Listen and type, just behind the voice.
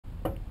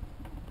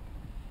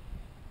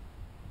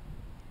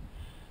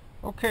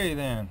Okay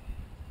then,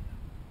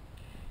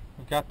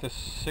 we've got this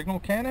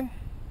signal cannon.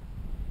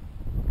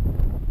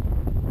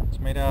 It's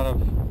made out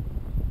of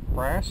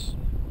brass,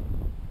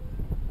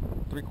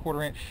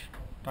 3/4 inch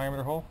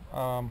diameter hole,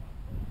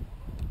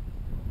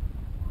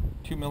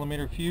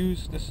 2mm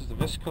fuse. This is the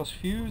viscose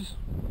fuse.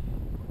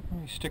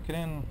 You stick it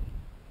in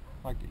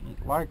like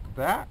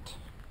that.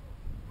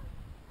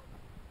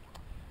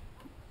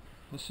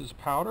 This is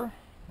powder.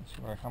 Let's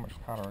see how much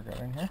powder I got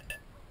in here.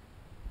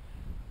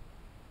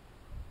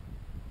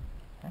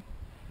 Okay.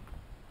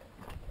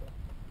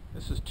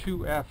 This is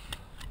 2F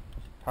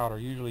powder,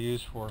 usually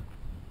used for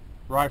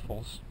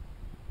rifles.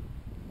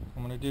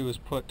 What I'm going to do is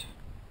put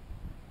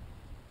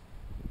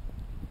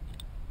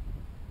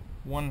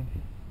one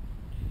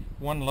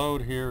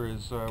load here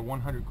is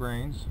 100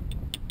 grains.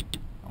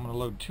 I'm going to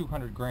load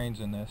 200 grains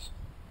in this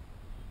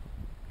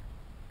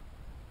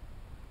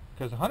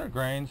because 100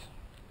 grains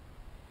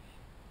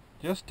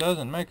just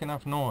doesn't make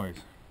enough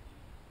noise.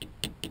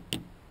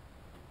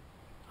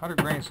 100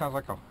 grains sounds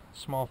like a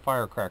small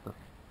firecracker.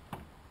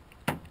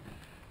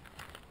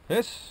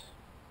 This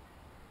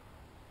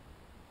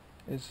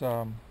is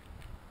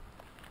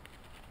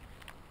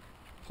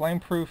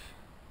flameproof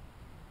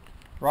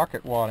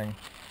rocket wadding.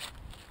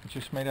 It's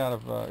just made out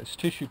of it's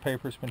tissue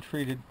paper. It's been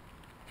treated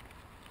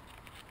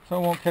so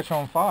it won't catch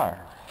on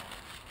fire.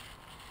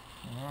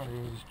 All I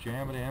do is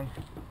jam it in.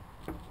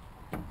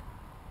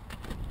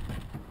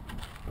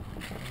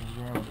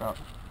 Jam about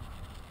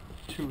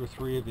 2 or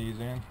 3 of these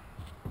in.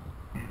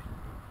 And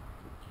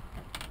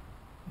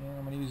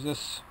I'm going to use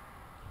this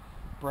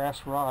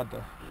brass rod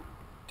to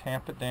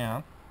tamp it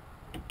down.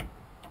 Tamp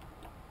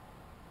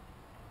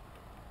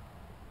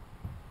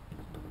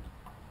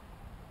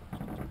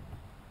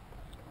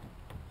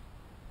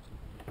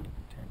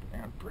it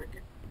down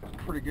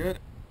pretty good.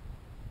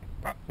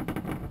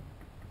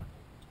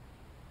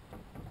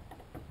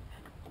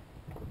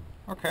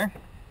 Okay,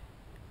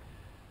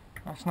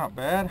 that's not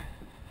bad.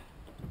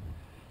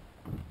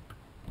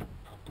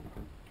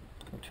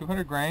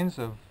 200 grains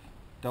of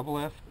double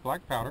F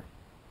black powder.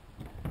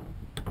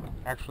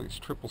 Actually, it's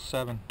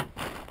 777.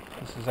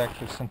 This is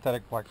actually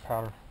synthetic black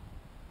powder,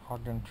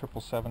 Ogden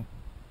 777.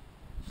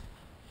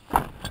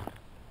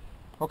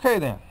 Okay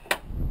then,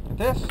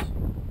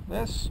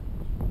 this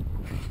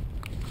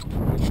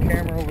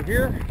camera over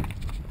here.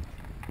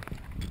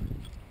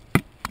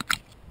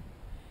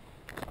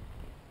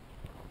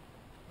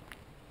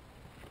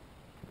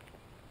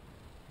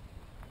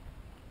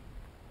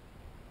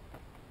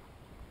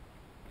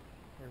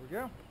 There we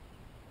go.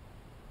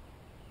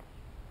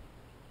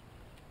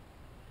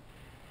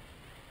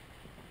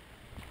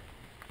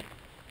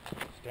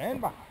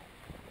 Stand by.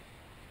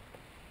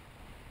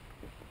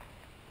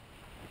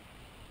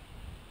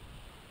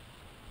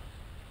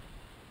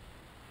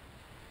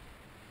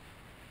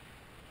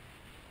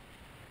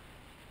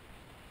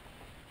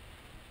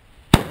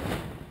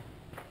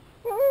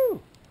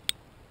 Woohoo!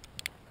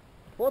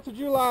 4th of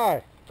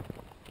July,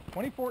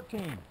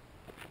 2014.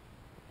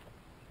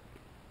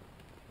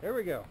 There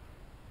we go.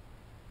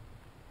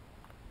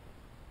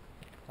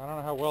 I don't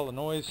know how well the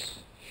noise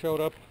showed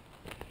up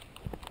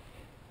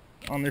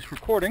on this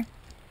recording,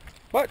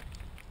 but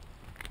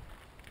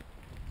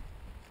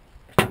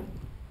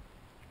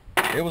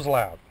it was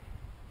loud.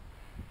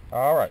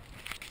 All right.